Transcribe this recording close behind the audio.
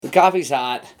the coffee's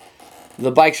hot, the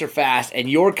bikes are fast, and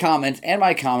your comments and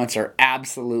my comments are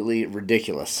absolutely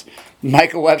ridiculous.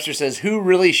 Michael Webster says, who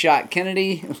really shot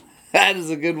Kennedy? That is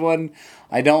a good one.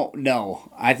 I don't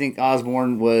know. I think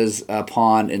Osborne was a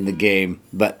pawn in the game.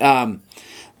 But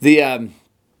the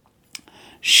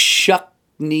Shuck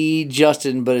knee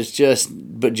Justin, but it's just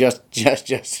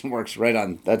Justin works right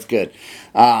on. That's good.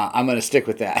 I'm going to stick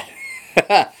with that.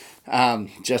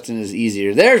 Justin is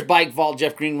easier. There's Bike Vault,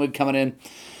 Jeff Greenwood coming in.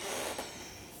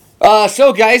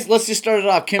 So, guys, let's just start it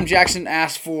off. Kim Jackson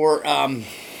asked for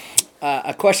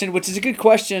a question, which is a good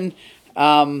question,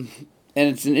 and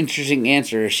it's an interesting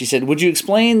answer. She said, would you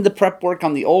explain the prep work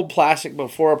on the old plastic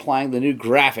before applying the new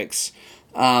graphics?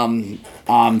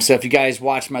 So if you guys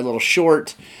watch my little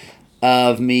short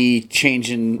of me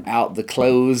changing out the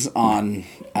clothes on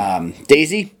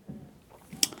Daisy,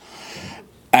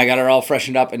 I got her all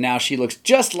freshened up, and now she looks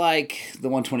just like the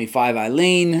 125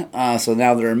 Eileen. So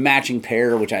now they're a matching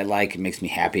pair, which I like. It makes me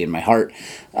happy in my heart.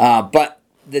 But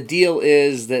the deal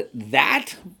is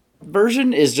that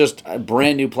version is just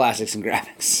brand new plastics and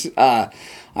graphics.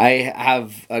 I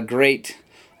have a great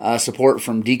support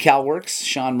from Decal Works.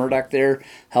 Sean Murdoch there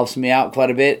helps me out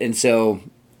quite a bit, and so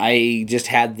I just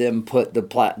had them put the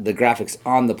graphics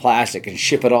on the plastic and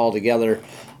ship it all together,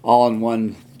 all in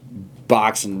one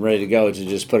box and ready to go to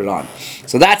just put it on.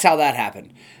 So that's how that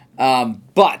happened.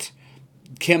 But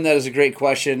Kim, that is a great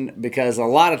question because a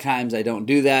lot of times I don't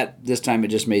do that. This time it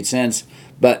just made sense.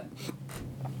 But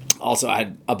also I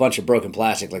had a bunch of broken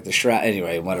plastic like the shroud.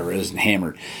 Anyway, whatever, it wasn't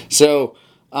hammered. So,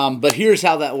 but here's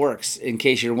how that works in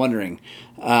case you're wondering.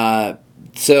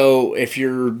 So if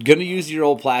you're going to use your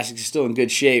old plastic, it's still in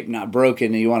good shape, not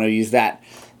broken, and you want to use that,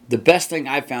 the best thing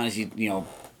I've found is you know,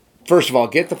 first of all,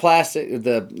 get the plastic,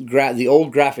 the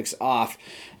old graphics off,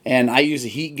 and I use a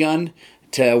heat gun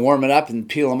to warm it up and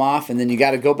peel them off, and then you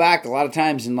got to go back a lot of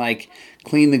times and like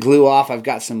clean the glue off. I've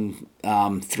got some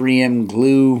 3M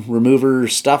glue remover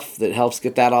stuff that helps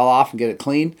get that all off and get it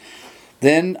clean.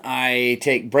 Then I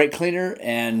take brake cleaner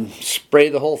and spray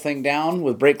the whole thing down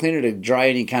with brake cleaner to dry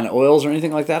any kind of oils or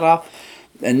anything like that off.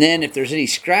 And then if there's any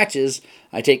scratches,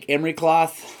 I take emery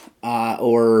cloth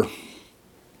or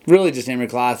really just emery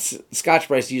cloth.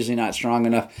 Scotch-Brite's is usually not strong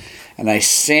enough. And I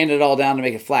sand it all down to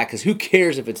make it flat. Because who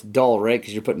cares if it's dull, right?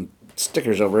 Because you're putting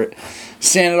stickers over it.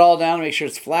 Sand it all down to make sure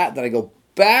it's flat. Then I go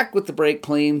back with the brake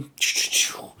clean.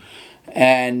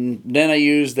 And then I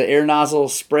use the air nozzle,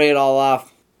 spray it all off.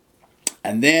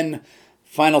 And then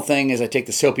final thing is I take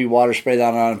the soapy water, spray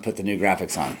that on, and put the new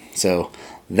graphics on. So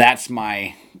that's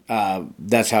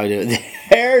that's how I do it.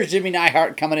 There's Jimmy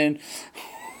Neihart coming in.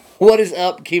 What is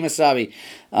up, Kemosabe?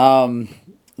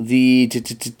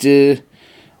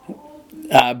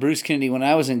 Bruce Kennedy. When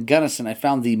I was in Gunnison, I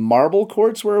found the marble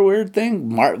courts were a weird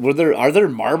thing. Are there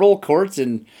marble courts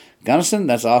in Gunnison?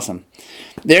 That's awesome.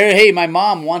 Hey, my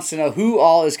mom wants to know who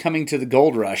all is coming to the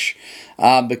Gold Rush,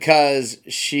 because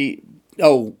she.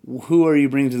 Oh, who are you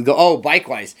bringing to the Gold? Oh,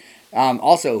 Bikewise.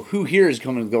 Also, who here is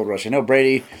coming to the Gold Rush? I know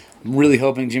Brady. I'm really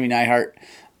hoping Jimmy Neihart.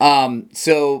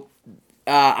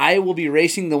 I will be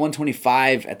racing the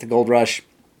 125 at the Gold Rush.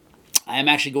 I am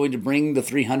actually going to bring the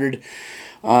 300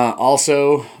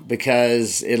 also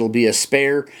because it'll be a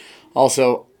spare.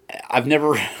 Also, I've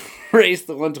never raced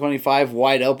the 125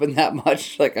 wide open that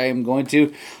much like I am going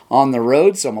to on the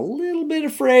road, so I'm a little bit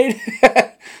afraid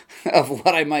of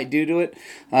what I might do to it,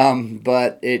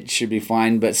 but it should be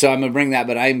fine. But so I'm going to bring that,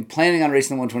 but I'm planning on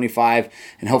racing the 125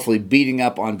 and hopefully beating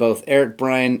up on both Eric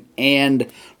Bryan and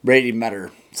Brady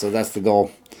Metter. So that's the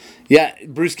goal. Yeah,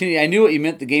 Bruce Kennedy, I knew what you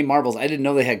meant, the game marbles. I didn't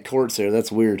know they had courts there.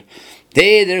 That's weird.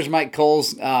 Hey, there's Mike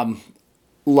Coles.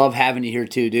 Love having you here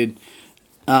too, dude.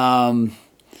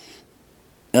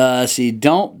 See,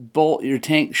 don't bolt your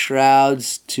tank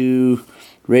shrouds to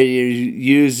radiator.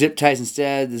 Use zip ties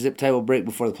instead. The zip tie will break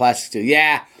before the plastic do.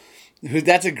 Yeah,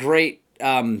 that's a great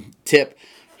tip.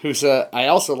 I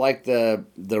also like the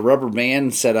rubber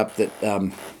band setup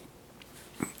that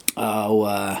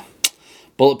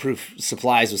Bulletproof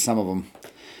supplies with some of them.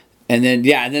 And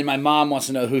then my mom wants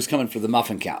to know who's coming for the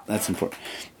muffin count. That's important.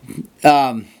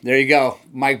 There you go.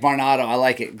 Mike Barnato. I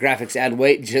like it. Graphics add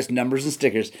weight, just numbers and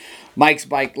stickers. Mike's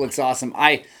bike looks awesome.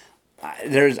 I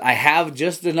have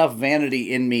just enough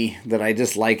vanity in me that I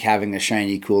just like having a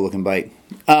shiny, cool looking bike.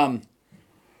 Can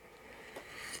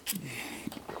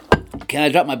I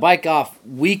drop my bike off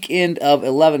weekend of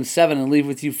 11/7 and leave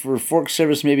with you for fork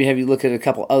service? Maybe have you look at a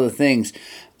couple other things.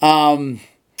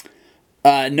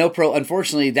 No, Pro.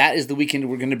 Unfortunately, that is the weekend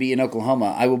we're going to be in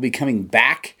Oklahoma. I will be coming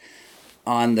back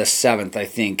on the 7th, I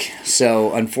think.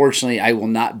 So, unfortunately, I will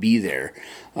not be there.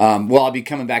 Well, I'll be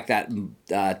coming back that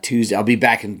Tuesday. I'll be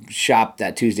back in shop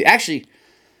that Tuesday. Actually,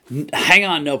 hang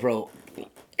on, no pro.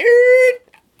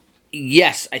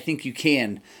 Yes, I think you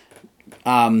can.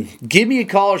 Give me a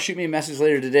call or shoot me a message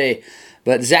later today.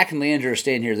 But Zach and Leandra are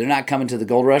staying here. They're not coming to the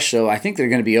Gold Rush, so I think they're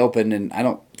going to be open, and I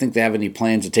don't think they have any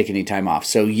plans to take any time off.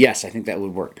 So, yes, I think that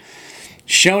would work.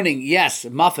 Schoening, yes,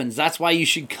 muffins. That's why you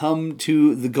should come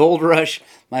to the Gold Rush.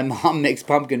 My mom makes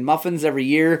pumpkin muffins every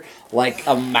year, like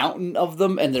a mountain of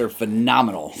them, and they're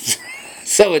phenomenal.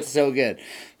 So it's so good.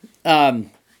 Garrett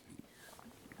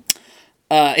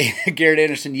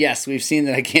Anderson, yes, we've seen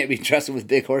that I can't be trusted with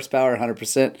big horsepower,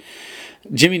 100%.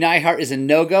 Jimmy Neihart is a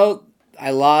no-go.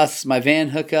 I lost my van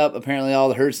hookup. Apparently all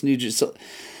the Hertz new... because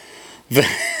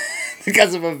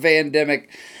of a vandemic.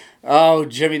 Oh,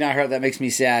 Jimmy Neihart, that makes me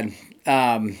sad.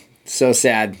 So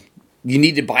sad. You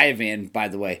need to buy a van, by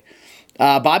the way.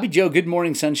 Bobby Joe, good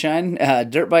morning, sunshine.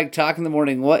 Dirt bike talk in the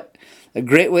morning. What a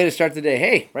great way to start the day.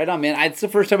 Hey, right on, man. It's the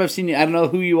first time I've seen you. I don't know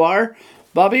who you are,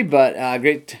 Bobby, but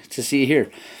great to see you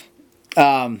here.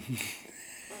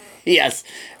 Yes,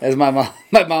 as my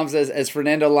mom says, as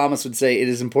Fernando Lamas would say, it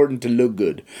is important to look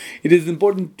good. It is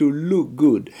important to look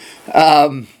good.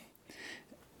 Bruce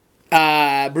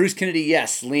Kennedy,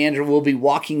 yes. Leandra will be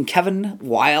walking Kevin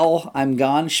while I'm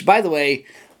gone. By the way,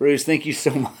 Bruce, thank you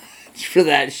so much for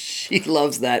that. She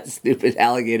loves that stupid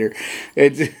alligator.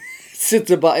 It sits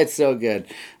above. It's so good.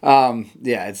 Yeah,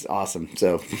 it's awesome.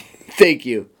 So, thank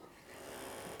you.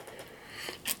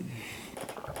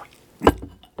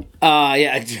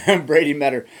 Yeah, Brady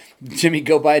Metter. Jimmy,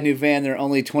 go buy a new van. They're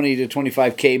only 20 to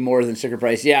 25K more than sticker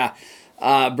price. Yeah,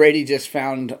 Brady just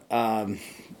found a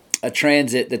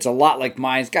Transit that's a lot like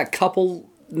mine. It's got a couple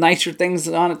nicer things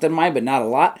on it than mine, but not a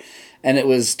lot. And it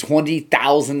was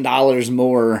 $20,000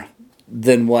 more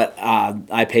than what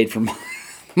I paid for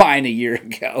mine a year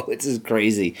ago. It's just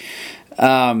crazy.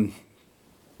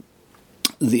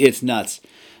 It's nuts.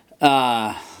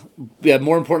 Yeah,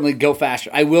 more importantly, go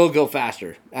faster. I will go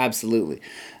faster. Absolutely.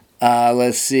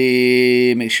 Let's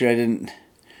see. Make sure I didn't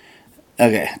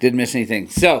miss anything.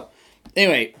 So,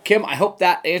 anyway, Kim, I hope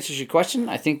that answers your question.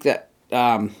 I think that,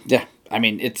 it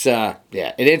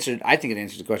answered, I think it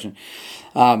answers the question.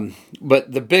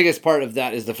 But the biggest part of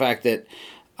that is the fact that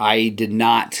I did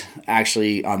not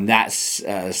actually, on that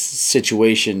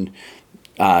situation,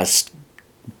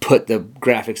 put the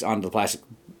graphics onto the plastic.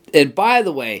 And by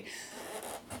the way,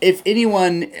 if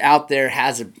anyone out there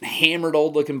has a hammered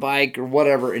old looking bike or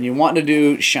whatever and you want to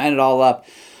do shine it all up,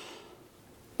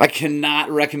 I cannot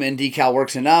recommend Decal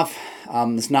Works enough.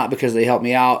 It's not because they help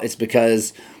me out. It's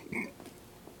because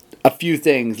a few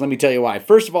things. Let me tell you why.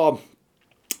 First of all,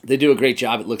 they do a great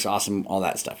job. It looks awesome, all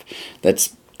that stuff.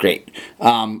 That's great.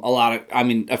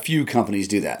 A few companies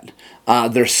do that.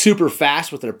 They're super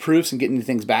fast with their proofs and getting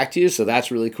things back to you, so that's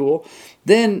really cool.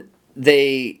 Then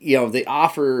they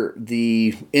offer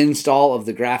the install of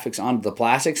the graphics onto the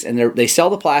plastics, and they sell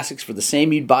the plastics for the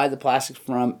same you'd buy the plastics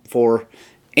for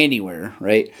anywhere,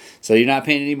 right? So you're not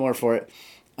paying any more for it.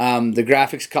 The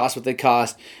graphics cost what they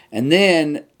cost, and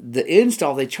then the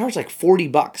install, they charge like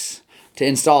 $40 to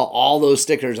install all those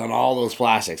stickers on all those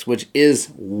plastics, which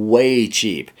is way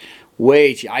cheap.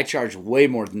 Way cheap. I charge way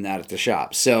more than that at the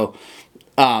shop. So,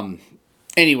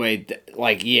 anyway,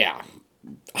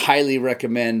 highly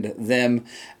recommend them.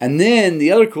 And then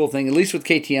the other cool thing, at least with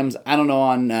KTMs, I don't know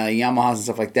on Yamahas and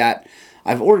stuff like that.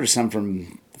 I've ordered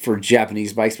some for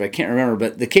Japanese bikes, but I can't remember.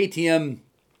 But the KTM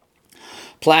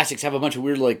plastics have a bunch of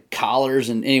weird like collars,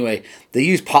 and anyway, they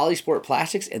use Polysport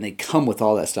plastics, and they come with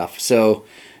all that stuff. So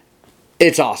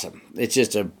it's awesome. It's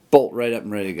just a bolt right up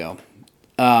and ready to go.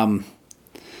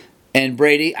 And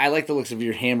Brady, I like the looks of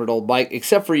your hammered old bike,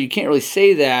 except for you can't really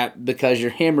say that because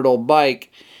your hammered old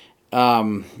bike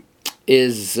it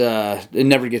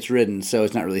never gets ridden, so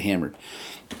it's not really hammered.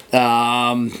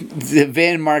 The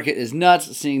van market is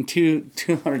nuts. Seeing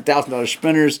 $200,000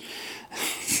 sprinters,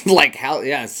 like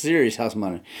serious house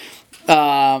money.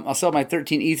 I'll sell my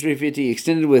 13 E350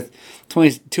 extended with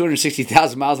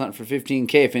 260,000 miles on it for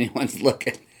 $15K if anyone's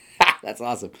looking. That's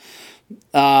awesome.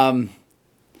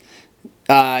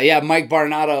 Mike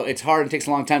Barnato, it's hard and takes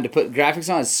a long time to put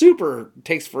graphics on. It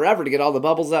takes forever to get all the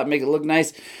bubbles out and make it look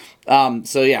nice.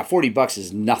 $40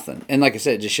 is nothing. And like I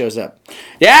said, it just shows up.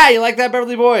 Yeah, you like that,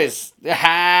 Beverly Boys?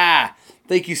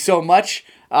 Thank you so much.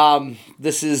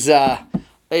 This is a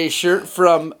shirt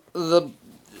from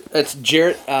it's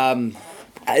Jarrett.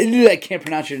 I can't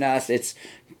pronounce your last. It's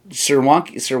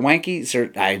Sirwanky.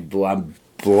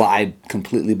 I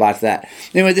completely botched that.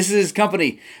 Anyway, this is his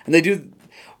company, and they do.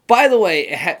 By the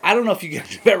way, I don't know if you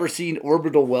guys have ever seen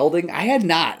orbital welding. I had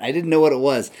not. I didn't know what it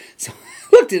was, so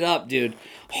I looked it up, dude.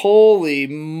 Holy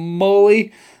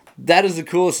moly. That is the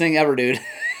coolest thing ever, dude.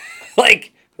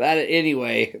 Like, that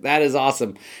anyway, that is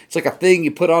awesome. It's like a thing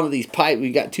you put onto these pipes.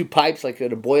 We got two pipes, like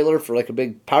at a boiler for like a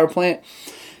big power plant,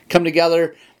 come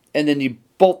together, and then you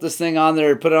bolt this thing on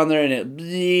there, put it on there, and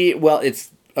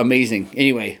it's amazing.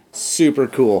 Anyway, super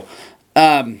cool.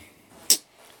 I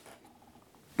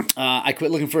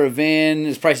quit looking for a van.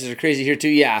 His prices are crazy here too.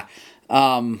 Yeah.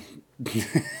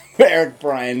 Eric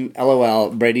Bryan, LOL.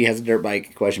 Brady has a dirt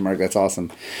bike? ? That's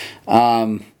awesome.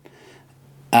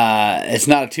 It's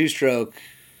not a two-stroke.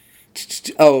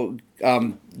 Oh,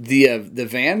 the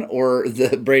van or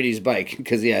the Brady's bike?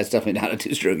 Because yeah, it's definitely not a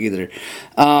two-stroke either.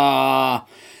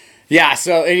 Yeah.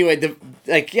 So anyway,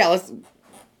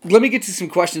 let me get to some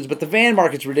questions. But the van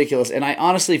market's ridiculous, and I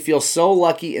honestly feel so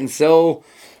lucky and so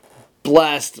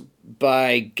blessed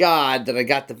by God that I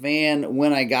got the van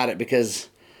when I got it, because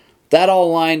that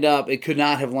all lined up. It could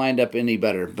not have lined up any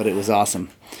better, but it was awesome.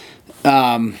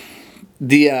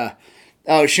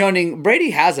 Schoening,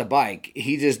 Brady has a bike.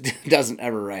 He just doesn't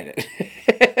ever ride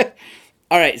it.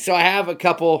 All right, so I have a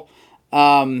couple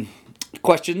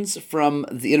questions from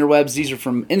the interwebs. These are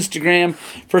from Instagram.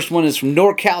 First one is from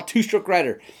NorCal Two-Stroke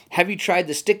Rider. Have you tried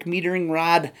the stick metering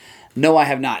rod? No, I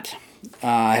have not.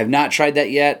 I have not tried that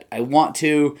yet. I want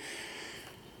to.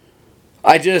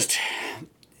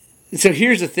 So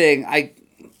here's the thing. I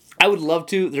would love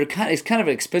to. It's kind of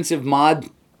an expensive mod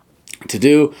to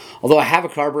do, although I have a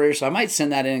carburetor, so I might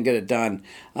send that in and get it done.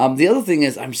 The other thing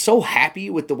is I'm so happy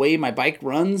with the way my bike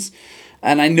runs,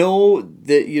 and I know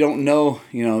that you don't know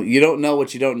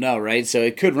what you don't know, right? So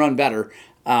it could run better,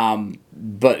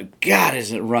 but God,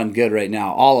 does it run good right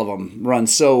now. All of them run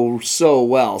so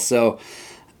well. So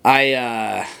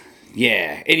anyway,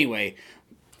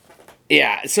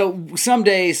 yeah, so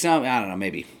someday, I don't know,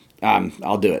 maybe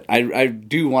I'll do it. I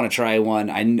do want to try one.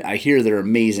 I hear they're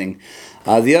amazing.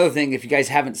 The other thing, if you guys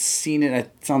haven't seen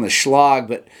it, it's on the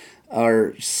Schlog,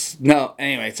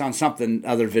 anyway, it's on something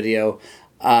other video.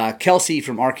 Kelsey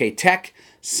from RK Tech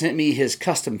sent me his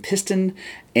custom piston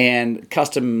and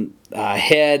custom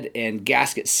head and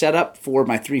gasket setup for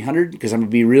my 300, because I'm going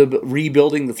to be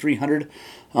rebuilding the 300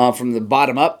 from the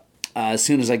bottom up. As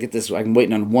soon as I get this, I'm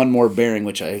waiting on one more bearing,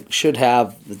 which I should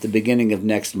have at the beginning of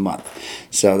next month.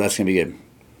 So that's going to be good.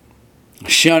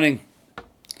 Schoening.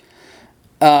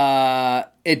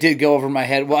 It did go over my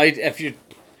head. Well, if you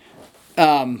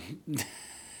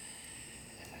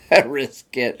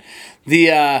risk it.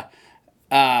 Let's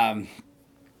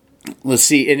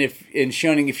see. And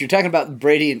Schoening, if you're talking about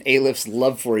Brady and Aliff's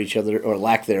love for each other, or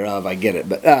lack thereof, I get it.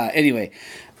 But anyway,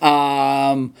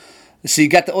 so you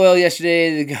got the oil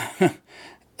yesterday.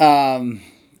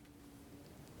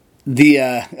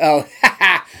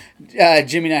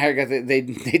 Jimmy and I got they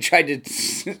tried to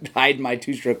hide my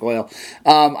two-stroke oil.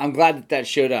 I'm glad that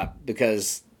showed up,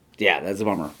 because yeah, that's a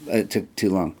bummer. It took too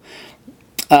long.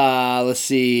 Let's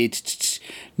see.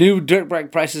 New dirt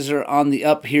bike prices are on the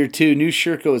up here too. New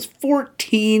Sherco is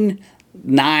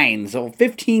 $14,900, so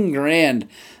 $15,000.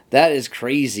 That is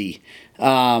crazy.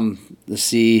 Let's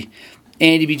see.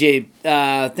 Andy BJ,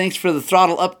 thanks for the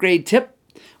throttle upgrade tip.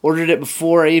 Ordered it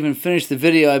before I even finished the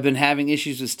video. I've been having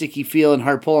issues with sticky feel and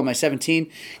hard pull on my 17.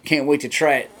 Can't wait to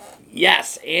try it.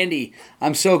 Yes, Andy,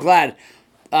 I'm so glad.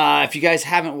 If you guys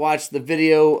haven't watched the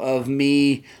video of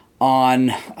me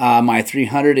on my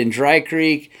 300 in Dry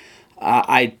Creek,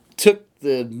 I took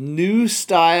the new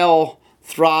style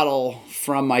throttle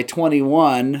from my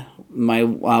 21, my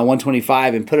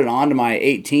 125, and put it onto my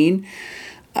 18.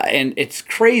 And it's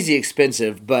crazy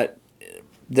expensive, but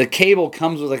the cable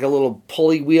comes with like a little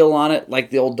pulley wheel on it, like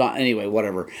the old anyway,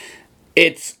 whatever.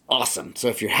 It's awesome. So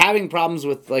if you're having problems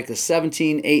with like the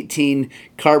 17, 18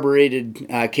 carbureted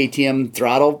KTM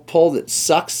throttle pull that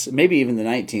sucks, maybe even the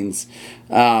 19s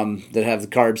that have the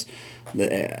carbs,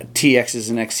 the TXs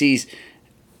and XCs,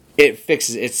 it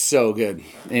fixes it. It's so good.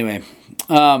 Anyway,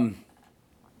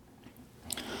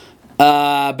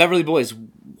 Beverly Boys,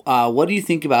 what do you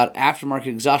think about aftermarket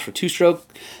exhaust for two-stroke?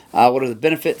 What are the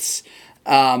benefits?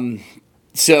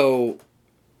 So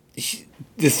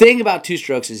the thing about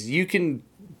two-strokes is you can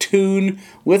tune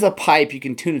with a pipe. You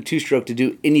can tune a two-stroke to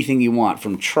do anything you want,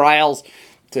 from trials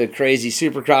to crazy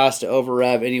supercross to over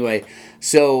rev. Anyway,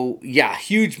 so yeah,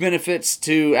 huge benefits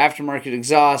to aftermarket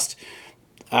exhaust.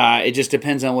 It just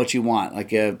depends on what you want.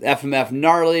 Like a FMF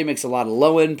Gnarly makes a lot of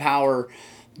low-end power.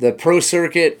 The Pro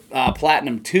Circuit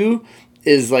Platinum 2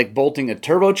 is like bolting a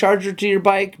turbocharger to your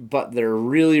bike, but they're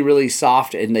really, really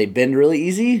soft and they bend really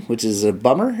easy, which is a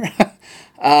bummer.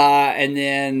 And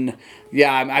then,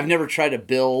 yeah, I've never tried a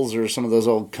Bills or some of those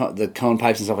old the cone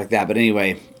pipes and stuff like that. But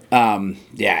anyway,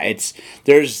 Yeah,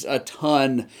 there's a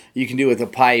ton you can do with a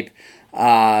pipe.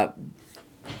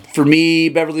 For me,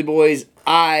 Beverly Boys,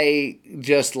 I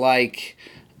just like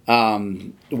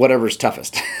whatever's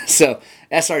toughest. So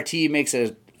SRT makes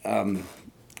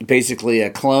basically a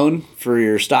clone for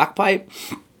your stock pipe,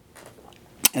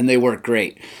 and they work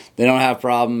great. They don't have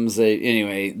problems.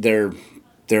 They're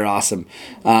awesome.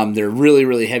 They're really,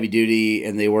 really heavy duty,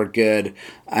 and they work good,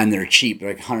 and they're cheap,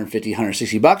 like $150,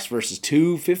 $160 versus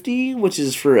 $250, which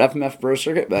is for FMF Pro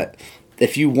Circuit. But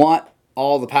if you want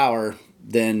all the power,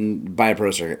 then buy a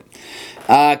Pro Circuit.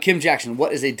 Kim Jackson,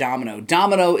 what is a Domino?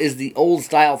 Domino is the old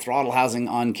style throttle housing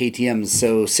on KTMs.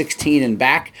 So 16 and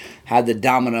back had the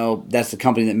Domino. That's the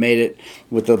company that made it,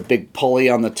 with a big pulley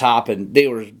on the top, and they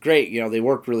were great. They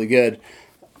worked really good.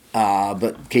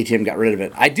 But KTM got rid of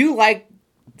it. I do like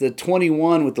the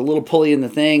 21 with the little pulley in the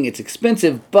thing. It's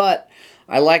expensive, but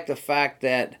I like the fact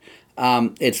that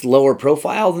it's lower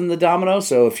profile than the Domino.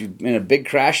 So if you're in a big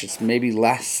crash, it's maybe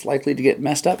less likely to get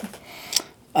messed up.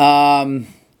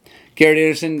 Garrett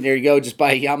Anderson, there you go. Just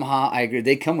buy a Yamaha. I agree.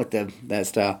 They come with that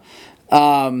style.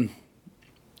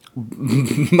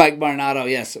 Mike Barnato,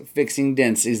 yes, fixing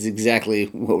dents is exactly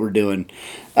what we're doing.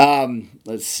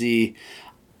 Let's see.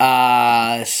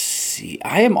 I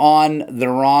am on the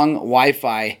wrong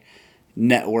Wi-Fi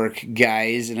network,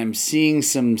 guys, and I'm seeing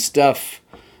some stuff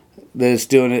that's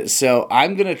doing it. So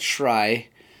I'm going to try.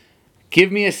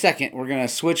 Give me a second. We're going to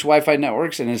switch Wi-Fi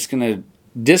networks, and it's going to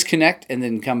disconnect and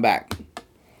then come back.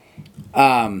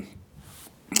 Here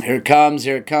it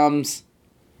comes.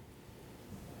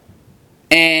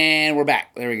 And we're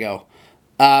back. There we go.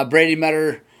 Brady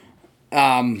Metter,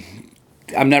 I'm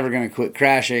never going to quit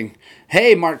crashing.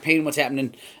 Hey, Mark Payne, what's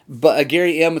happening? But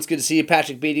Gary M, it's good to see you.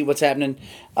 Patrick Beatty, what's happening?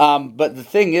 But the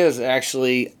thing is, I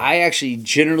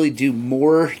generally do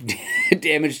more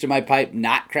damage to my pipe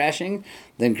not crashing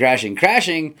than crashing.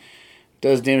 Crashing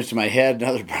does damage to my head and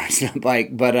other parts of the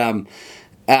bike. But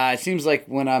it seems like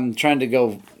when I'm trying to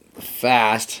go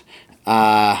fast,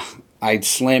 I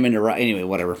slam into anyway,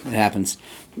 whatever. It happens.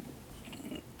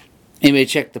 Anyway,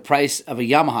 check the price of a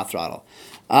Yamaha throttle.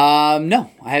 No,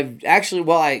 I have actually.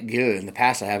 Well, in the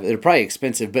past I have. They're probably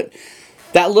expensive, but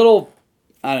that little,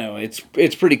 I don't know. It's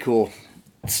pretty cool.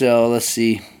 So let's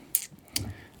see.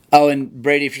 Oh, and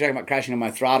Brady, if you're talking about crashing on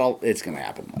my throttle, it's gonna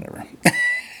happen. Whatever.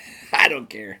 I don't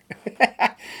care.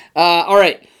 All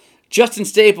right. Justin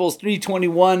Staples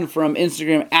 321 from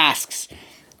Instagram asks,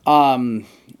 so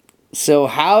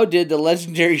how did the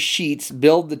Legendary Sheets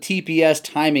build the TPS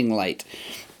timing light?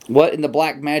 What in the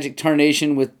Black Magic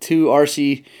Tarnation with 2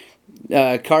 RC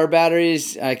car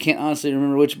batteries? I can't honestly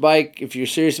remember which bike, if you're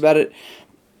serious about it.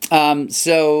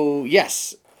 So,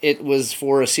 yes, it was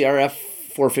for a CRF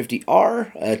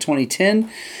 450R 2010.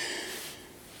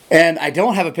 And I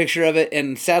don't have a picture of it,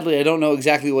 and sadly I don't know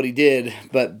exactly what he did,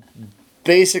 but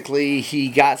basically he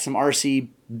got some RC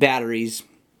batteries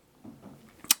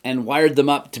and wired them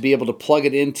up to be able to plug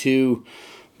it into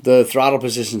the throttle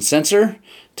position sensor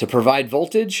to provide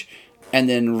voltage, and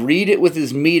then read it with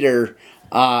his meter,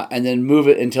 and then move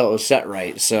it until it was set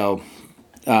right. So,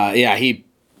 I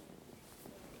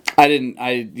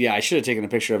should have taken a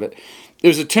picture of it. It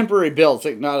was a temporary build, it's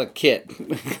like not a kit,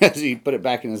 because he put it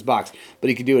back in his box, but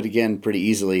he could do it again pretty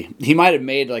easily. He might have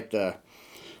made like a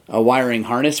wiring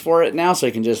harness for it now, so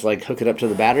he can just like hook it up to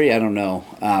the battery. I don't know,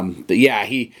 but yeah,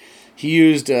 he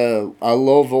used a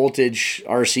low voltage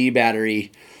RC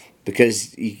battery,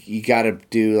 because you got to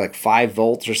do like 5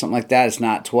 volts or something like that. It's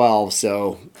not 12.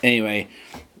 So anyway,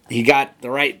 he got the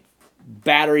right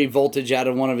battery voltage out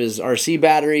of one of his RC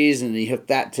batteries, and he hooked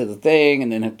that to the thing,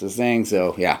 and then hooked the thing.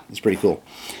 So yeah, it's pretty cool.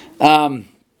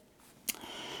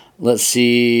 Let's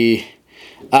see.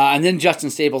 And then Justin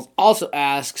Staples also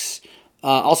asks,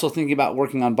 also thinking about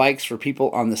working on bikes for people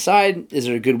on the side. Is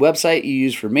there a good website you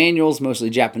use for manuals,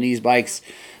 mostly Japanese bikes?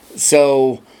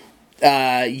 So,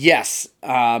 yes.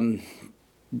 I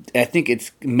think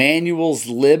it's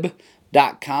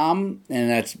manualslib.com, and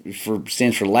that's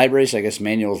stands for library, so I guess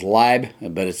manuals lib,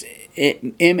 but it's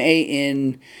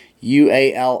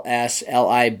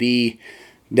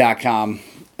manualslib.com.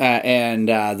 And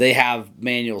they have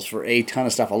manuals for a ton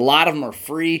of stuff. A lot of them are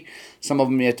free. Some of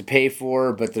them you have to pay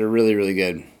for, but they're really, really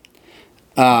good.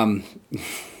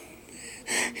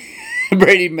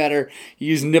 Brady Metter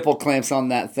used nipple clamps on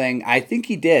that thing. I think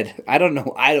he did. I don't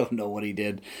know. I don't know what he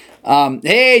did.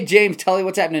 Hey, James Tully,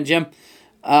 what's happening, Jim?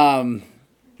 And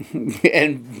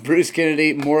Bruce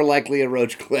Kennedy, more likely a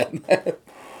roach clip.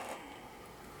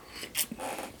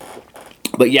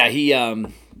 But yeah, he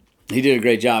did a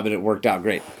great job, and it worked out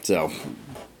great. So,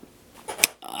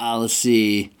 let's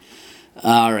see.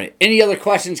 All right. Any other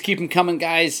questions? Keep them coming,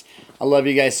 guys. I love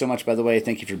you guys so much, by the way.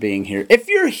 Thank you for being here. If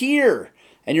you're here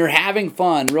and you're having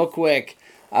fun, real quick,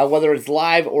 whether it's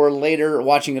live or later,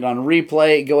 watching it on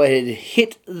replay, go ahead and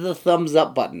hit the thumbs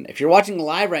up button. If you're watching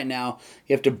live right now,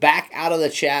 you have to back out of the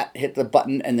chat, hit the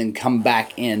button, and then come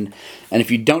back in. And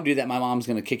if you don't do that, my mom's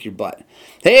going to kick your butt.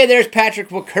 Hey, there's Patrick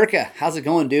Wakirka. How's it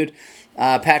going, dude?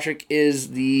 Patrick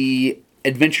is the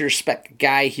adventure spec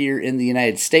guy here in the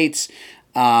United States.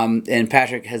 And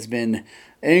Patrick has been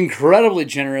incredibly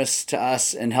generous to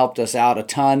us and helped us out a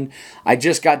ton. I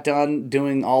just got done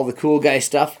doing all the cool guy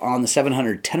stuff on the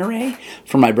 700 Tenere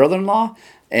for my brother-in-law,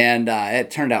 and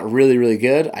it turned out really, really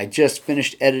good. I just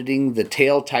finished editing the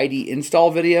tail tidy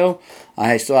install video.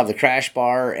 I still have the crash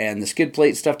bar and the skid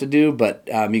plate stuff to do, but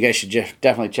you guys should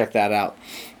definitely check that out.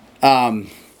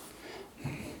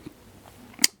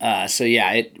 So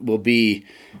yeah, it will be,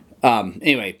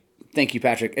 anyway, thank you,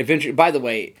 Patrick. Adventure, by the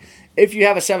way, if you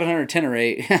have a 700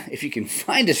 Tenere, if you can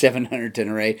find a 700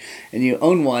 Tenere and you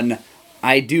own one,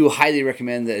 I do highly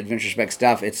recommend the Adventure Spec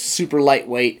stuff. It's super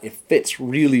lightweight. It fits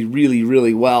really, really,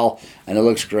 really well, and it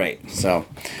looks great. So,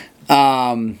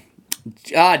 Jim,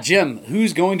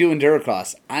 who's going to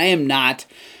Endurocross? I am not,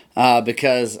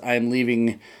 because I'm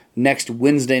leaving next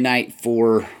Wednesday night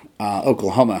for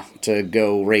Oklahoma to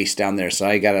go race down there. So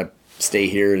I got to stay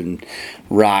here and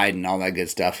ride and all that good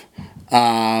stuff.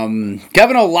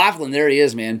 Kevin O'Laughlin, there he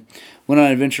is, man. Went on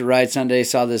an adventure ride Sunday,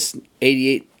 saw this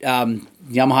 88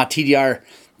 Yamaha TDR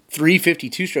 350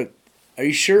 two-stroke. Are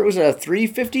you sure it was a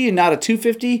 350 and not a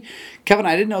 250? Kevin,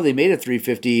 I didn't know they made a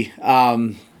 350,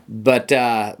 but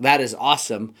that is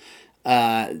awesome.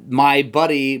 My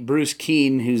buddy, Bruce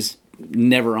Keene, who's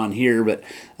never on here, but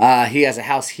he has a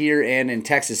house here and in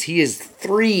Texas. He has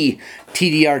 3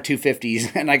 TDR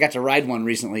 250s, and I got to ride one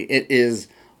recently. It is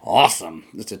awesome.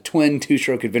 It's a twin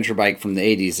two-stroke adventure bike from the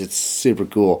 80s. It's super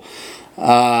cool.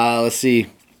 Let's see.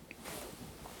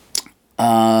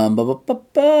 Bruce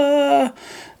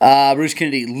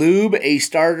Kennedy, lube a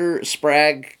starter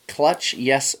Sprag clutch,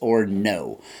 yes or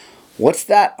no? What's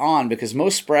that on? Because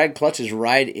most Sprag clutches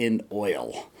ride in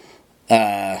oil.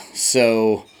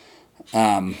 So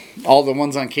all the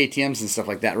ones on KTMs and stuff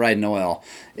like that ride in oil.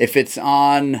 If it's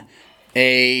on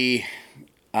a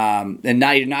and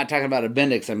now you're not talking about a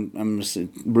Bendix.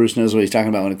 Bruce knows what he's talking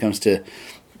about when it comes to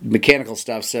mechanical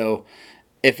stuff. So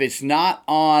if it's not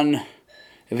in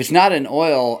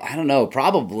oil, I don't know.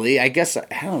 Probably, I guess. I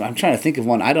don't know. I'm trying to think of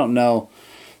one. I don't know.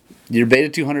 Your Beta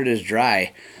 200 is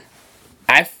dry.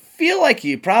 I feel like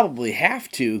you probably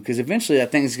have to, because eventually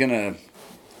that thing's gonna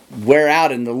wear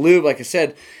out. And the lube, like I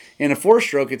said, in a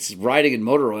 4-stroke, it's riding in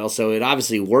motor oil, so it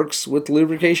obviously works with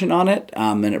lubrication on it,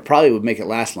 and it probably would make it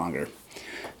last longer.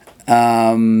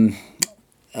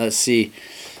 Let's see.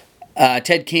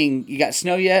 Ted King, you got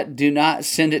snow yet? Do not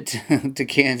send it to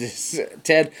Kansas.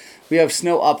 Ted, we have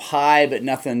snow up high, but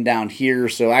nothing down here.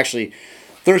 So actually,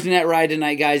 Thursday night ride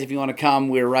tonight, guys, if you want to come.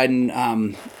 We're riding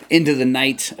into the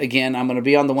night again. I'm going to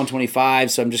be on the 125,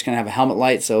 so I'm just going to have a helmet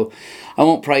light. So I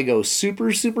won't probably go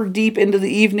super, super deep into the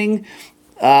evening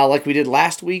like we did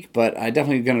last week, but I'm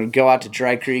definitely going to go out to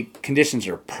Dry Creek. Conditions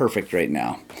are perfect right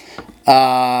now.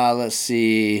 Let's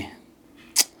see.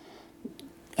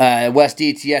 West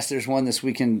Eats, yes, there's one this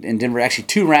weekend in Denver. Actually,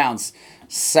 2 rounds,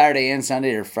 Saturday and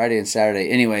Sunday, or Friday and Saturday.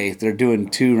 Anyway, they're doing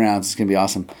 2 rounds. It's going to be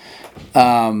awesome.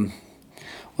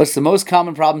 What's the most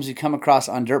common problems you come across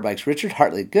on dirt bikes? Richard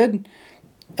Hartley, good.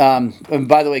 And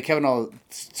by the way, Kevin,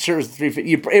 sure it was a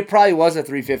 350. It probably was a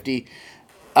 350.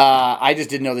 I just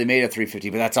didn't know they made a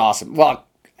 350, but that's awesome. Well,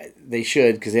 they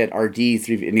should, because they had RD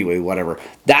 350. Anyway, whatever.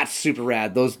 That's super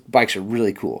rad. Those bikes are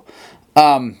really cool.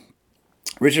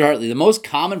 Richard Hartley, the most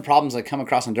common problems I come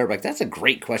across on dirt bikes. That's a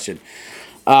great question.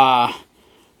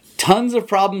 Tons of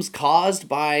problems caused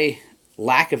by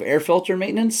lack of air filter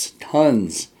maintenance.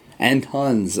 Tons and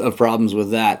tons of problems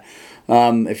with that.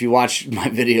 If you watch my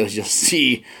videos, you'll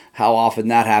see how often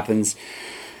that happens.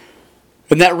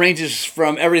 And that ranges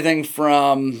from everything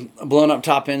from blown up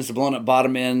top ends to blown up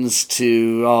bottom ends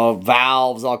to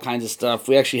valves, all kinds of stuff.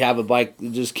 We actually have a bike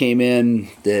that just came in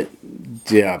that,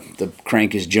 yeah, the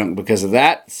crank is junk because of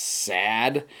that.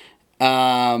 Sad.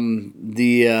 Let's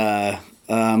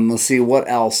see, what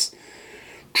else?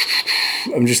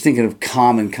 I'm just thinking of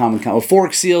common.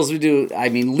 Fork seals, we do,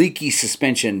 leaky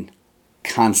suspension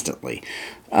constantly.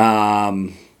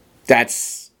 Chain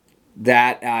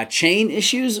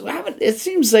issues, it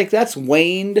seems like that's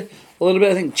waned a little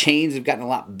bit. I think chains have gotten a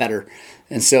lot better.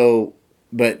 And so,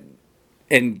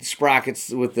 and sprockets,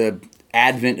 with the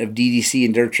advent of DDC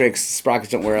and dirt tricks,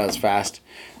 sprockets don't wear out as fast.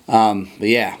 But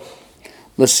yeah,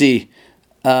 let's see.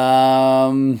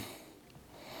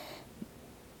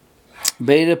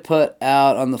 Beta put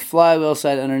out on the flywheel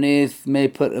side underneath, may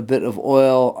put a bit of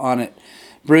oil on it.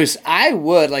 Bruce, I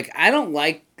would. I don't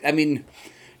like,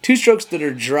 two strokes that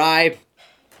are dry,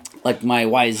 like my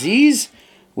YZs,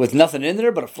 with nothing in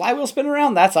there but a flywheel spin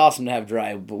around, that's awesome to have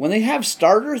dry. But when they have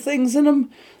starter things in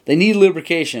them, they need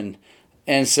lubrication.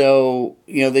 And so,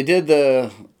 they did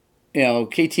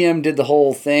KTM did the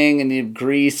whole thing and the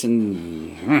grease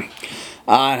and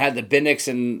had the Bendix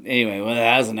and anyway,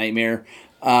 that was a nightmare.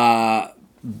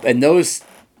 And those,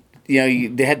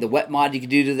 they had the wet mod you could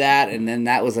do to that, and then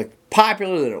that was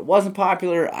popular, that it wasn't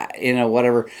popular,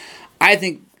 whatever. I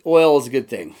think oil is a good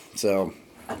thing. So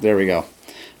there we go.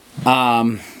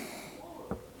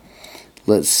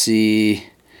 Let's see.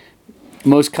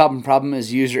 Most common problem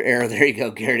is user error. There you go,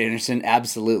 Garrett Anderson.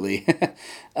 Absolutely.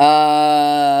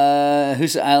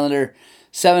 Husa Islander,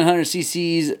 700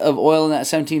 cc's of oil in that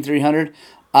 17300.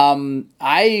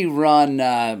 I run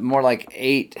more like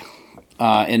 8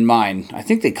 in mine. I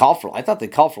thought they called for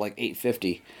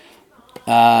 850.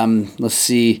 Let's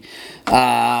see.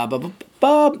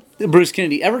 Bruce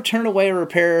Kennedy, ever turn away a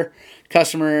repair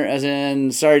customer as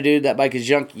in, sorry dude, that bike is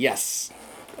junk? Yes.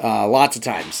 Lots of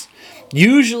times.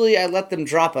 Usually I let them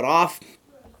drop it off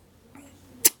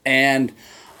and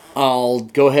I'll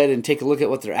go ahead and take a look at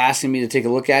what they're asking me to take a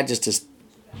look at, just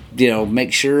to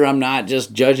make sure I'm not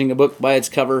just judging a book by its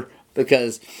cover,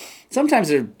 because sometimes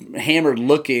they're hammered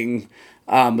looking,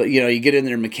 but you get in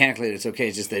there mechanically, it's okay.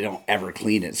 It's just they don't ever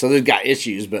clean it, so they've got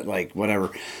issues. But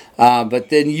whatever. But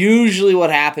then usually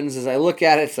what happens is I look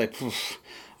at it, it's like,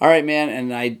 all right, man,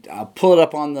 and I'll pull it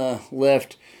up on the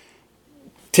lift,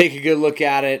 take a good look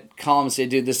at it, call them and say,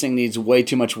 dude, this thing needs way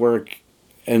too much work.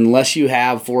 Unless you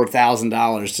have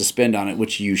 $4,000 to spend on it,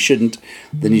 which you shouldn't,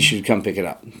 then you should come pick it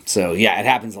up. So, yeah, it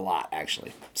happens a lot,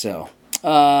 actually. So,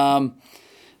 there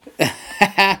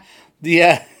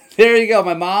you go.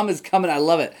 My mom is coming. I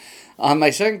love it. On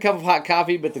my second cup of hot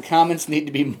coffee, but the comments need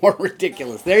to be more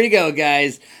ridiculous. There you go,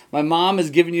 guys. My mom is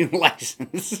giving you a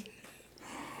license.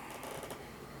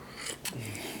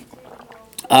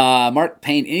 Mark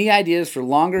Payne, any ideas for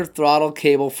longer throttle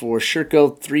cable for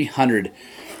Sherco 300?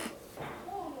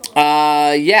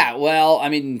 Yeah, well,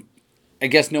 I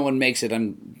guess no one makes it,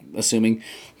 I'm assuming.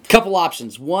 Couple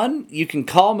options. One, you can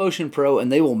call Motion Pro and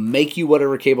they will make you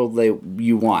whatever cable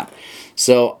you want.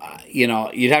 So,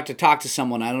 you'd have to talk to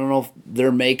someone. I don't know if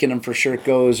they're making them for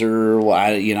Shercos or,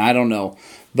 I don't know.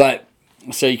 But,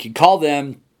 so you could call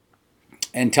them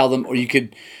and tell them, or you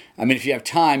could, if you have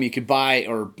time, you could buy,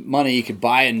 or money, you could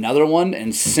buy another one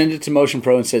and send it to Motion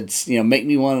Pro and said, make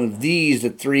me one of these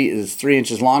that is 3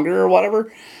 inches longer or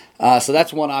whatever. So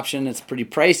that's one option. It's pretty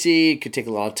pricey. It could take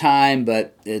a lot of time,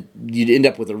 but you'd end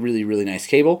up with a really, really nice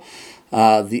cable.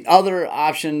 The other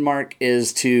option, Mark,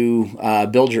 is to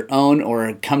build your own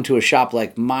or come to a shop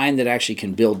like mine that actually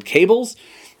can build cables.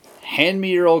 Hand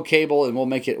me your old cable and we'll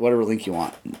make it whatever length you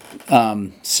want.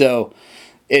 So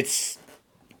it's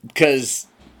because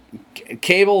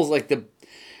cables,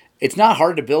 it's not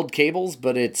hard to build cables,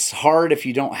 but it's hard if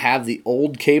you don't have the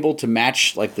old cable to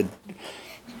match how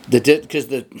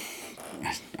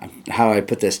do I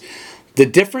put this? The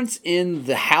difference in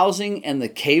the housing and the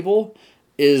cable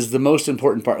is the most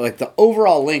important part. The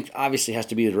overall length obviously has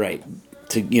to be right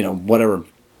to, whatever.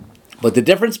 But the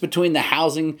difference between the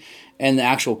housing and the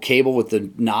actual cable with the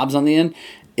knobs on the end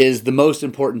is the most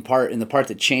important part, and the part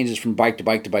that changes from bike to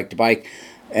bike to bike to bike.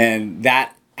 And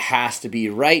that has to be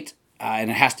right, and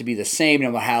it has to be the same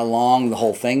no matter how long the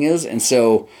whole thing is. And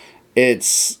so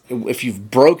it's, if you've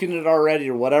broken it already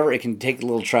or whatever, it can take a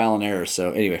little trial and error.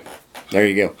 So anyway, there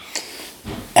you go.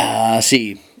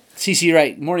 See, CC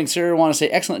Wright, morning sir, want to say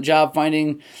excellent job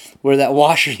finding where that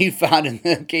washer you found in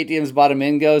the KTM's bottom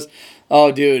end goes.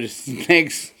 Oh dude,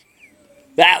 thanks.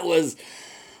 That was,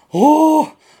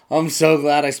 I'm so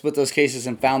glad I split those cases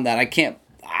and found that.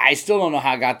 I still don't know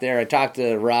how I got there. I talked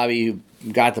to Robbie who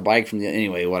got the bike from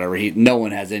anyway, whatever. No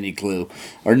one has any clue,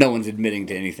 or no one's admitting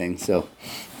to anything. So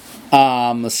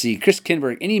let's see. Chris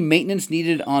Kinberg, any maintenance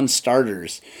needed on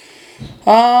starters?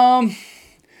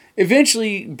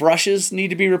 Eventually brushes need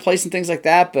to be replaced and things like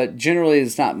that, but generally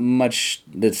it's not much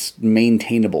that's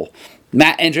maintainable.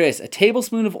 Matt Andreas, a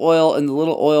tablespoon of oil in the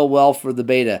little oil well for the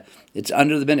Beta. It's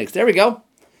under the Bendix. There we go.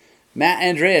 Matt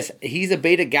Andreas, he's a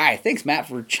Beta guy. Thanks, Matt,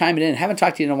 for chiming in. Haven't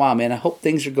talked to you in a while, man. I hope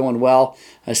things are going well.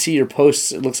 I see your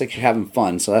posts. It looks like you're having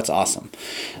fun, so that's awesome.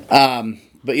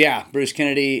 But yeah, Bruce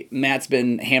Kennedy, Matt's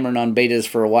been hammering on Betas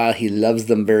for a while. He loves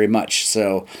them very much,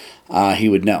 so he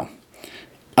would know.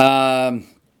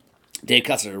 Dave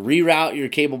Custer, reroute your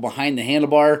cable behind the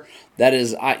handlebar. That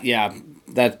is,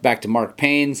 that's back to Mark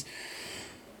Payne's.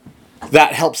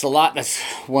 that helps a lot. That's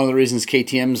one of the reasons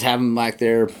KTM's have them back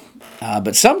there.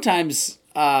 But sometimes,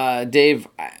 Dave,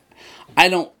 I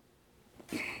don't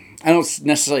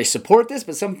necessarily support this,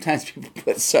 but sometimes people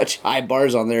put such high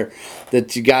bars on there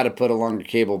that you got to put a longer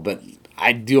cable. But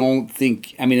I don't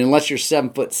think, I mean, unless you're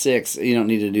 7'6", you don't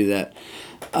need to do that.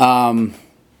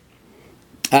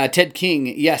 Ted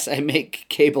King, yes, I make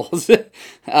cables.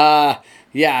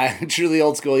 Yeah, truly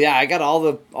old school. Yeah, I got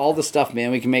all the stuff,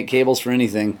 man. We can make cables for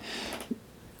anything.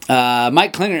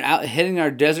 Mike Klinger out hitting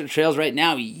our desert trails right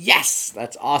now. Yes,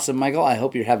 that's awesome, Michael. I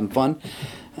hope you're having fun.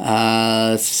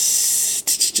 Michael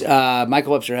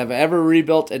Webster, have I ever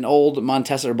rebuilt an old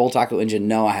Montesa or Bull Taco engine?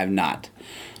 No, I have not.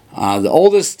 The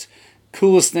oldest,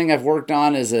 coolest thing I've worked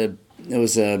on is it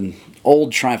was an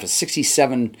old Triumph, a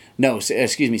 67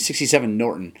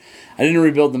 Norton. I didn't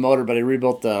rebuild the motor, but I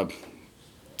rebuilt the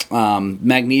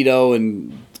magneto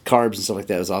and carbs and stuff like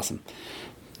that. It was awesome.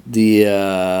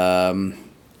 The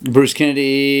Bruce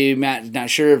Kennedy, Matt, not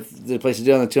sure if the place to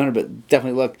do it on the 200, but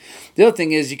definitely look. The other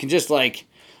thing is you can just I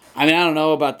don't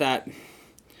know about that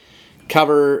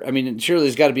cover. I mean, surely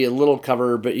there's got to be a little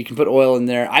cover, but you can put oil in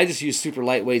there. I just use super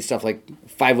lightweight stuff like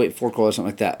 5-weight fork oil or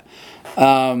something like that.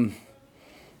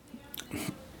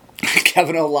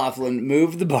 Kevin O'Laughlin,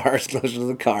 move the bars closer to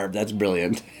the carb. That's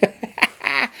brilliant.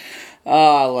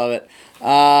 Oh, I love it.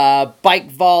 Bike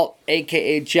Vault,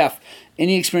 a.k.a. Jeff.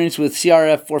 Any experience with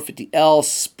CRF 450L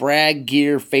Sprag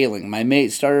gear failing? My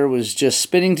mate starter was just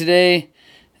spinning today.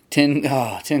 10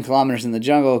 kilometers in the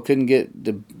jungle. Couldn't get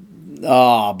the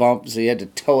bump, so you had to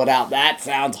tow it out. That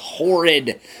sounds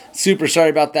horrid. Super sorry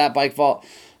about that, Bike Vault.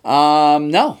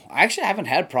 No, I actually haven't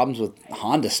had problems with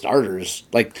Honda starters.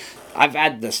 Like, I've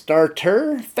had the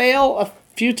starter fail a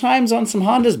few times on some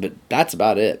Hondas, but that's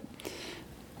about it.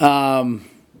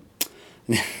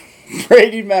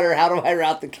 Brady Metter, how do I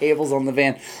route the cables on the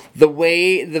van? The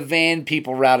way the van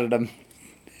people routed them.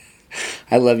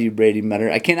 I love you, Brady Metter.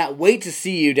 I cannot wait to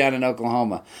see you down in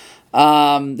Oklahoma.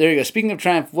 There you go. Speaking of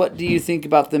Triumph, what do you think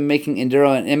about them making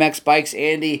Enduro and MX bikes,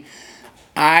 Andy?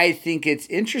 I think it's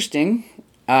interesting.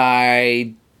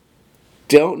 I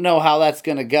don't know how that's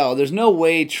going to go. There's no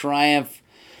way Triumph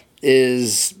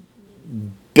is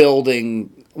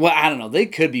building... Well, I don't know. They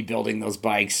could be building those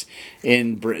bikes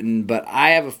in Britain, but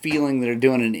I have a feeling they're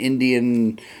doing an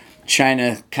Indian,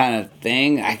 China kind of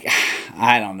thing.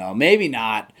 I don't know. Maybe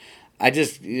not. I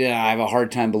have a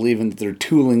hard time believing that they're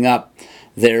tooling up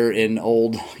there in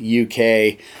old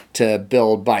UK to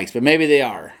build bikes, but maybe they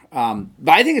are. But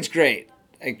I think it's great.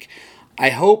 I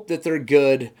hope that they're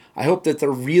good. I hope that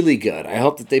they're really good. I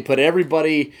hope that they put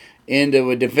everybody into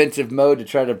a defensive mode to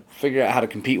try to figure out how to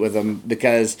compete with them,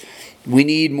 because we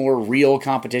need more real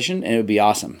competition, and it would be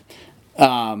awesome.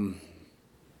 Yeah,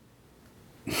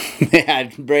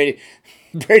 Brady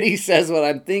says what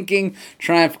I'm thinking.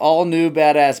 Triumph, all new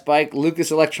badass bike, Lucas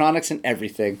Electronics and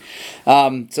everything.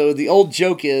 So the old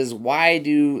joke is, why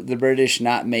do the British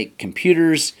not make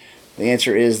computers? The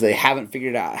answer is they haven't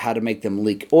figured out how to make them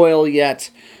leak oil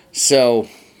yet. So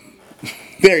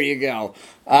there you go.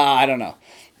 I don't know.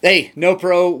 Hey, No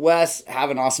Pro, Wes, have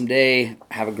an awesome day.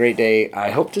 Have a great day. I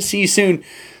hope to see you soon.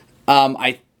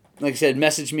 Like I said,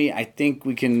 message me. I think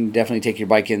we can definitely take your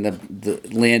bike in. The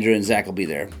Leandra and Zach will be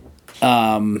there.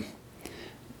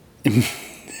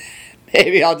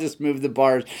 Maybe I'll just move the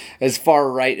bars as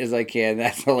far right as I can.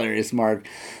 That's hilarious, Mark.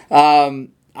 Cable.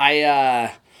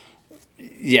 I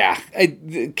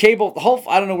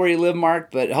don't know where you live,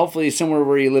 Mark, but hopefully somewhere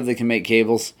where you live they can make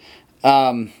cables.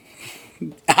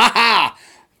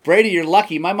 Brady, you're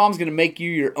lucky. My mom's going to make you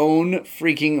your own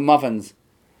freaking muffins.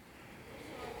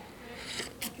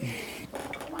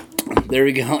 There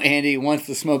we go, Andy. Once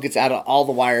the smoke gets out of all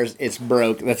the wires, it's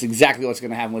broke. That's exactly what's going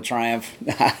to happen with Triumph.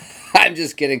 I'm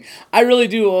just kidding. I really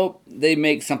do hope they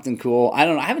make something cool. I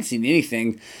don't know. I haven't seen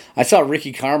anything. I saw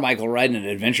Ricky Carmichael riding an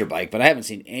adventure bike, but I haven't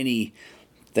seen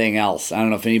anything else. I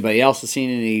don't know if anybody else has seen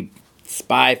any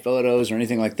spy photos or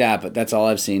anything like that, but that's all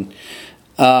I've seen.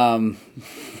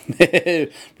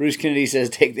 Bruce Kennedy says,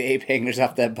 take the ape hangers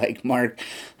off that bike, Mark.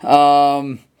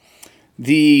 And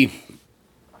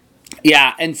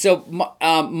so,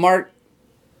 Mark,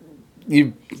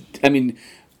 in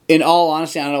all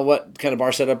honesty, I don't know what kind of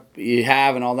bar setup you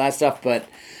have and all that stuff, but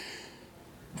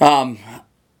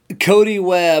Cody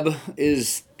Webb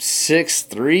is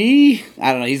 6'3".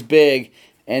 I don't know, he's big,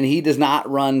 and he does not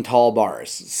run tall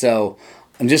bars. So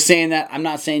I'm just saying that. I'm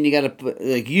not saying you got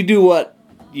to, you do what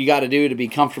you got to do to be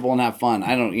comfortable and have fun.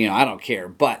 I don't care,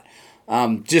 but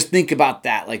just think about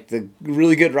that. Like, the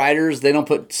really good riders, they don't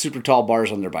put super tall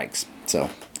bars on their bikes. So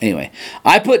anyway,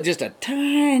 I put just a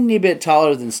tiny bit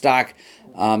taller than stock,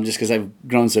 just because I've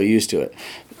grown so used to it.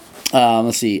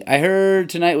 Let's see. I heard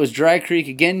tonight was Dry Creek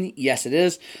again. Yes, it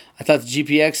is. I thought the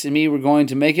GPX and me were going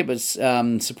to make it, but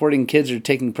supporting kids are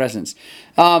taking precedence.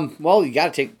 Well, you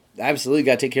got to absolutely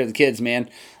got to take care of the kids, man.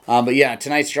 But yeah,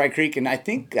 tonight's Dry Creek, and I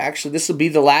think actually this will be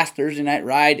the last Thursday night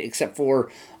ride, except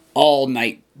for all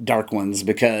night dark ones,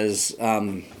 because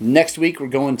next week we're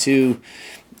going to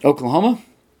Oklahoma,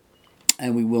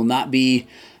 and we will not be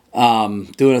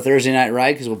doing a Thursday night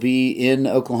ride because we'll be in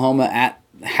Oklahoma at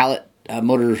Hallett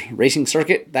Motor Racing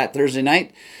Circuit that Thursday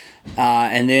night.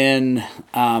 And then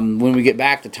when we get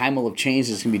back, the time will have changed.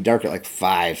 It's going to be dark at like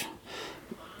 5.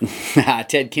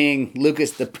 Ted King,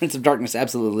 Lucas, the Prince of Darkness,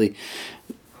 absolutely.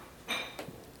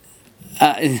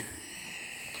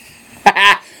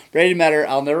 Brady Matter,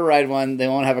 I'll never ride one. They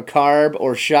won't have a carb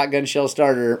or shotgun shell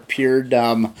starter. Pure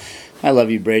dumb. I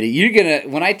love you, Brady. You're going to,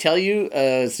 when I tell you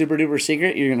a super duper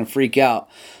secret, you're going to freak out.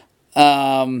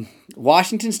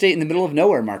 Washington State in the middle of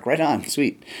nowhere, Mark. Right on.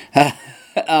 Sweet.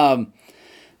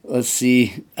 Let's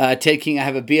see. Ted King, I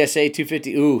have a BSA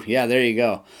 250. Ooh, yeah, there you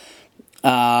go.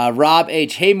 Rob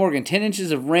H. Hey, Morgan, 10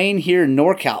 inches of rain here in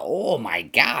NorCal. Oh, my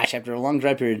gosh. After a long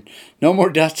dry period. No more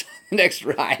dust on the next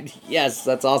ride. Yes,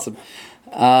 that's awesome.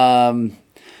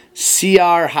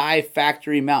 CR High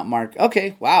Factory Mount, Mark.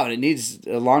 Okay, wow, and it needs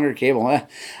a longer cable.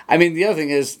 I mean, the other thing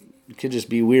is, it could just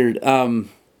be weird.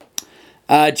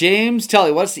 James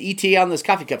Tully, what's the ETA on those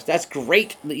coffee cups? That's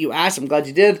great that you asked. I'm glad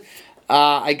you did.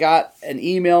 I got an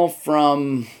email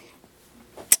from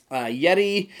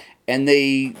Yeti, and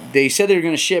they said they were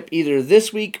going to ship either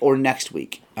this week or next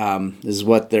week. Is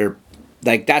what they're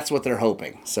like. That's what they're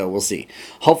hoping. So we'll see.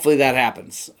 Hopefully that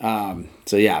happens.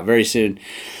 So yeah, very soon.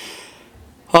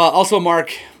 Also,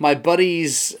 Mark, my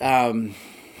buddy's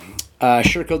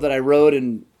shirt code that I wrote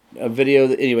in a video.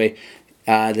 Anyway,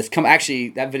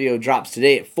 that video drops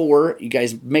today at 4. You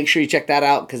guys make sure you check that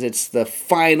out because it's the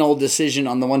final decision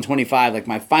on the 125. Like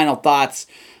my final thoughts,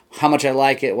 how much I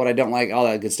like it, what I don't like, all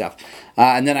that good stuff.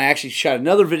 And then I actually shot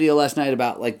another video last night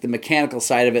about like the mechanical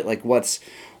side of it, like what's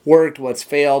worked, what's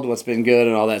failed, what's been good,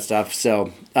 and all that stuff.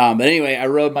 So, but anyway, I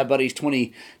rode my buddy's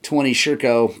 2020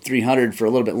 Sherco 300 for a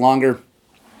little bit longer.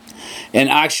 And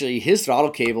actually, his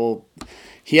throttle cable,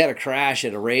 he had a crash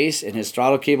at a race, and his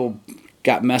throttle cable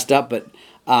got messed up. But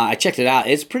I checked it out.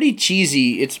 It's pretty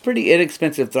cheesy. It's pretty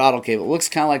inexpensive throttle cable. It looks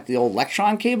kind of like the old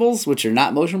Electron cables, which are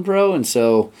not Motion Pro. And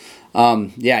so,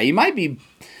 yeah, you might be...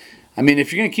 I mean,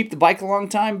 if you're going to keep the bike a long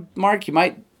time, Mark, you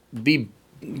might be...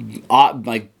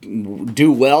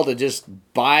 do well to just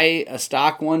buy a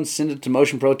stock one, send it to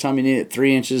Motion Pro, tell them you need it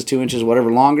 3 inches, 2 inches,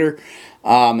 whatever longer,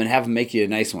 and have them make you a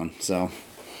nice one. So...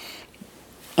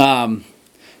 Jimmy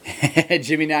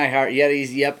Neihart,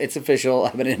 Yetis, yep, it's official.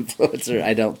 I'm an influencer.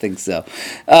 I don't think so.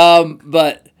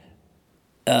 But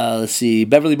let's see.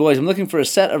 Beverly Boys, I'm looking for a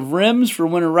set of rims for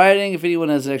winter riding if anyone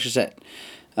has an extra set.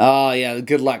 Oh, yeah,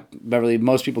 good luck, Beverly.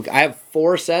 Most people, I have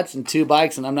 4 sets and 2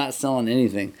 bikes, and I'm not selling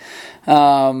anything.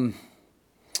 Looking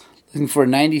for a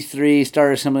 93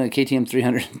 starter assembly, a KTM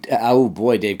 300. Oh,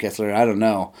 boy, Dave Kessler, I don't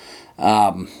know.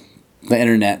 The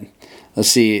internet. Let's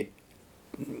see.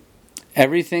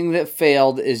 Everything that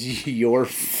failed is your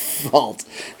fault.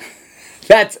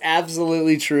 That's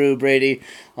absolutely true, Brady.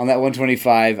 On that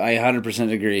 125, I 100%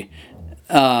 agree.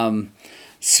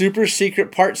 Super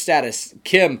secret part status.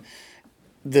 Kim,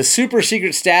 the super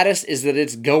secret status is that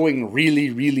it's going really,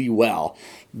 really well.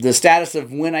 The status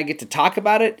of when I get to talk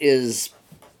about it is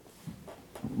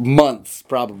months,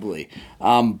 probably.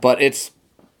 But it's,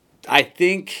 I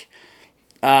think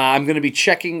I'm going to be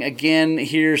checking again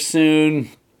here soon.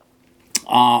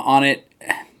 On it,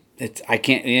 I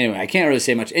can't really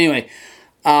say much. Anyway,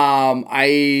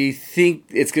 I think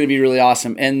it's going to be really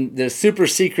awesome. And the super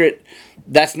secret,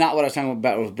 that's not what I was talking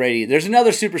about with Brady. There's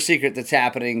another super secret that's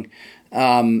happening,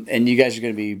 and you guys are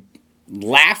going to be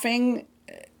laughing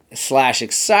 /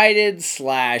 excited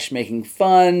 / making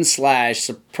fun /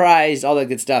 surprised, all that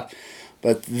good stuff.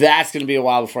 But that's going to be a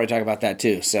while before I talk about that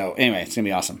too. So anyway, it's going to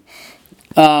be awesome.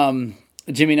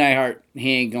 Jimmy Neihart,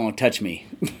 he ain't going to touch me.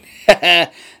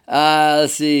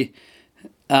 Let's see.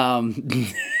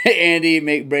 Andy,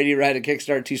 make Brady ride a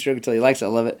Kickstart 2-stroke until he likes it. I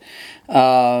love it.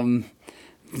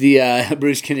 The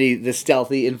Bruce Kennedy, the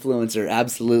stealthy influencer.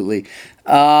 Absolutely.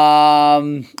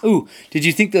 Did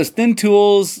you think those thin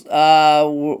tools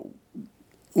look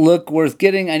worth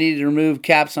getting? I needed to remove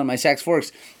caps on my Sachs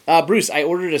forks. Bruce, I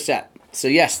ordered a set. So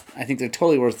yes, I think they're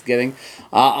totally worth getting.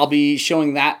 I'll be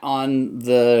showing that on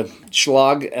the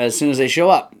Schlog as soon as they show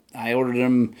up. I ordered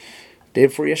them day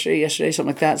before yesterday, something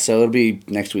like that. So it'll be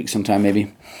next week sometime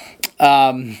maybe.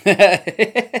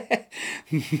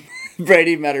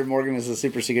 Brady Metter Morgan is a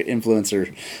super secret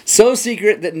influencer. So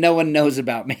secret that no one knows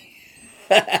about me.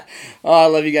 Oh, I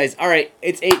love you guys. All right,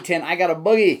 it's 8:10. I got a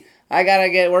boogie. I got to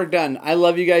get work done. I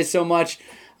love you guys so much.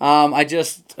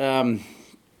 Just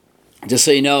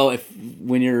so you know,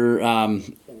 when you're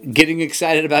getting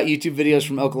excited about YouTube videos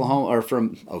from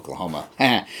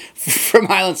from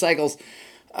Highland Cycles,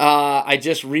 I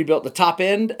just rebuilt the top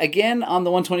end again on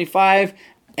the 125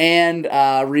 and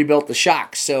rebuilt the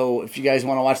shocks. So if you guys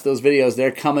want to watch those videos,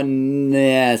 they're coming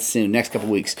soon, next couple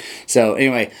weeks. So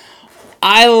anyway,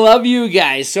 I love you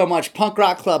guys so much. Punk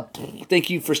Rock Club,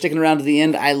 thank you for sticking around to the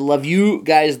end. I love you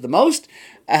guys the most.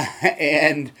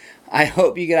 And I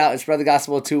hope you get out and spread the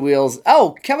gospel of two wheels.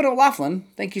 Oh, Kevin O'Laughlin,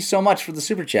 thank you so much for the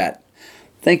super chat.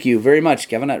 Thank you very much,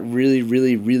 Kevin. I really,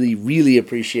 really, really, really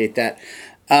appreciate that.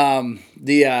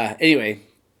 Anyway,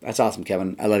 that's awesome,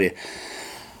 Kevin. I love you.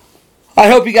 I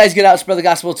hope you guys get out and spread the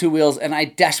gospel of two wheels, and I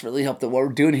desperately hope that what we're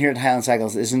doing here at Highland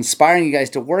Cycles is inspiring you guys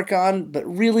to work on, but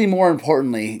really more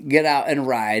importantly, get out and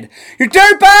ride your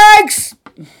dirt bikes!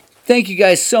 Thank you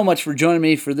guys so much for joining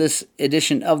me for this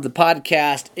edition of the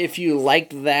podcast. If you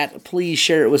liked that, please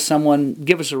share it with someone.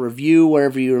 Give us a review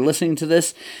wherever you're listening to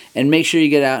this, and make sure you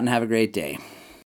get out and have a great day.